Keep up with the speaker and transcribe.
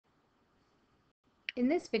In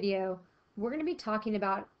this video, we're going to be talking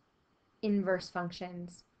about inverse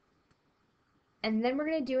functions. And then we're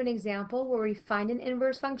going to do an example where we find an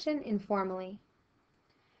inverse function informally.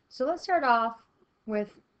 So let's start off with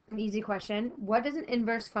an easy question. What does an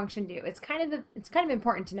inverse function do? It's kind of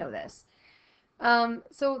important to know this.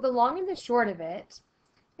 So the long and the short of it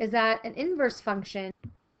is that an inverse function,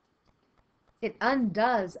 it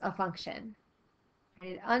undoes a function.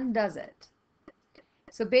 Right? It undoes it.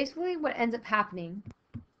 So basically what ends up happening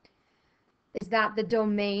is that the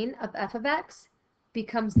domain of f of x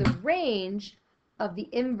becomes the range of the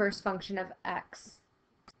inverse function of x.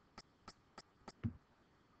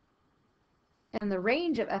 And the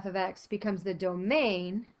range of f of x becomes the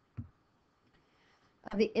domain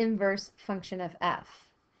of the inverse function of f.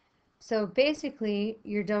 So basically,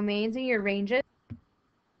 your domains and your ranges,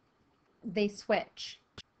 they switch.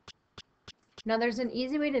 Now there's an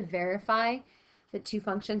easy way to verify that two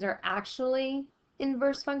functions are actually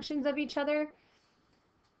inverse functions of each other,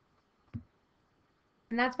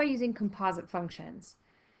 and that's by using composite functions.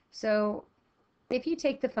 So if you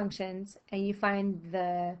take the functions and you find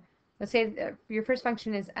let's say your first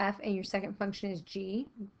function is f and your second function is g,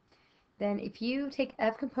 then if you take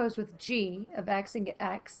f composed with g of x and get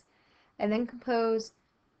x, and then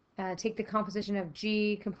take the composition of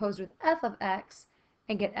g composed with f of x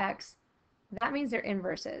and get x, that means they're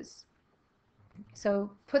inverses. So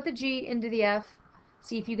put the g into the f,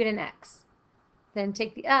 see if you get an x. Then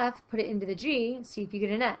take the f, put it into the g, see if you get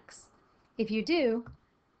an x. If you do,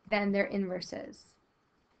 then they're inverses.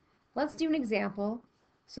 Let's do an example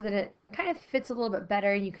so that it kind of fits a little bit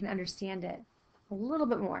better and you can understand it a little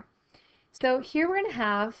bit more. So here we're going to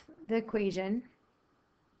have the equation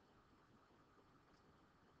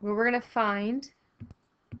where we're going to find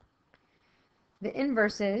the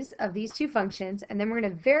inverses of these two functions, and then we're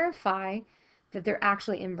going to verify that they're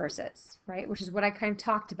actually inverses, right? Which is what I kind of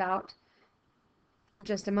talked about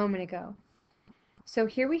just a moment ago. So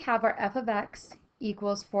here we have our f of x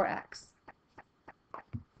equals 4x.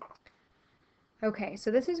 Okay,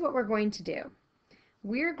 so this is what we're going to do.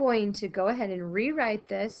 We're going to go ahead and rewrite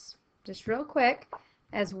this just real quick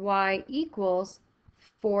as y equals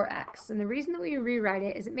 4x. And the reason that we rewrite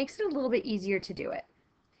it is it makes it a little bit easier to do it.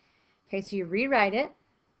 Okay, so you rewrite it.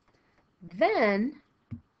 Then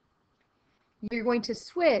you're going to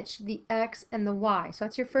switch the x and the y. So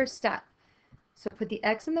that's your first step. So put the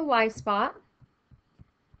x in the y spot,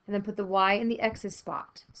 and then put the y in the x's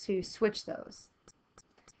spot. So you switch those.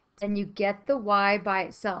 And you get the y by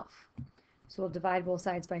itself. So we'll divide both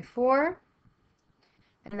sides by 4,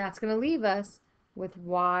 and that's going to leave us with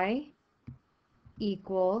y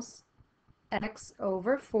equals x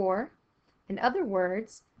over 4. In other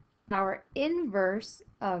words, our inverse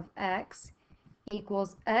of x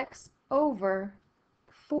equals x over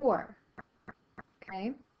 4.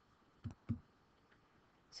 Okay?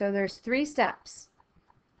 So there's 3 steps.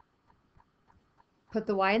 Put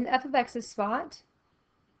the y in the f of x's spot,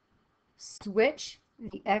 switch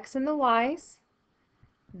the x and the y's,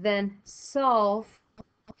 then solve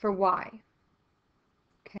for y.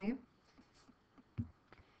 Okay?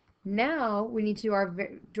 Now we need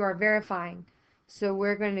to do our verifying. So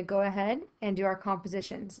we're going to go ahead and do our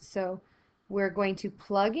compositions. So we're going to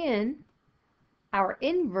plug in our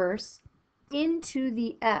inverse into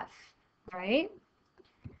the f, right?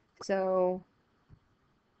 So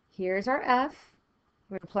here's our f.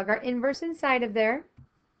 We're going to plug our inverse inside of there.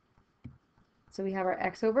 So we have our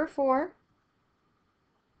x over 4.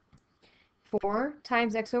 4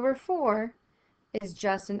 times x over 4 is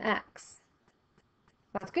just an x.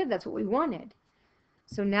 That's good. That's what we wanted.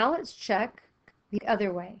 So now let's check the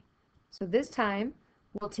other way. So this time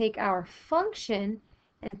we'll take our function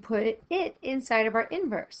and put it inside of our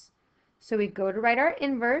inverse. So we go to write our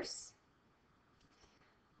inverse,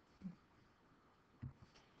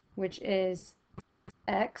 which is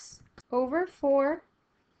x over 4.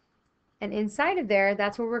 And inside of there,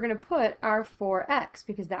 that's where we're going to put our 4x,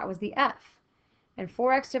 because that was the f. And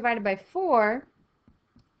 4x divided by 4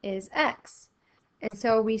 is x. And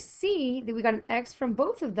so we see that we got an x from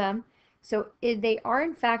both of them. So they are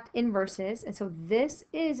in fact inverses. And so this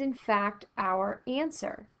is in fact our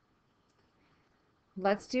answer.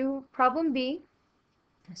 Let's do problem B.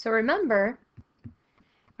 So remember,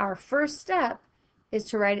 our first step is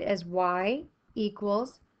to write it as y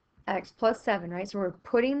equals x plus 7, right? So we're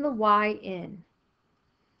putting the y in.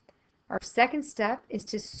 Our second step is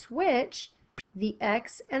to switch the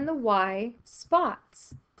x and the y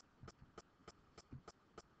spots.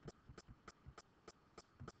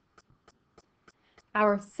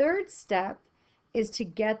 Our third step is to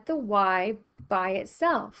get the y by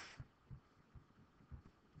itself.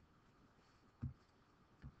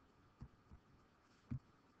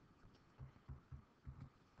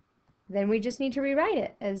 then we just need to rewrite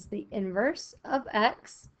it as the inverse of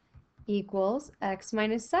x equals x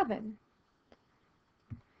minus 7.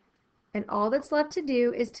 And all that's left to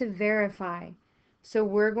do is to verify. So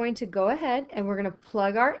we're going to go ahead and we're going to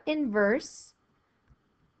plug our inverse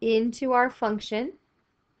into our function.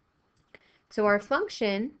 So our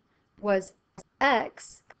function was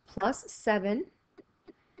x plus 7.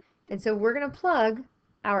 And so we're going to plug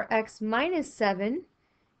our x minus 7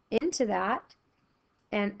 into that.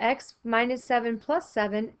 And x minus 7 plus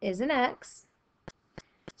 7 is an x.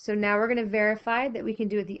 So now we're going to verify that we can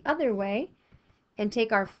do it the other way and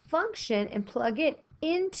take our function and plug it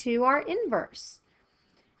into our inverse.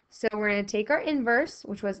 So we're going to take our inverse,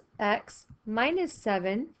 which was x minus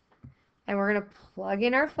 7, and we're going to plug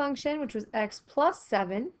in our function, which was x plus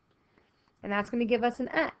 7, and that's going to give us an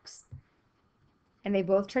x. And they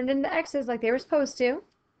both turned into x's like they were supposed to,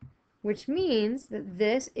 which means that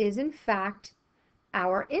this is in fact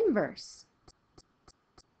our inverse.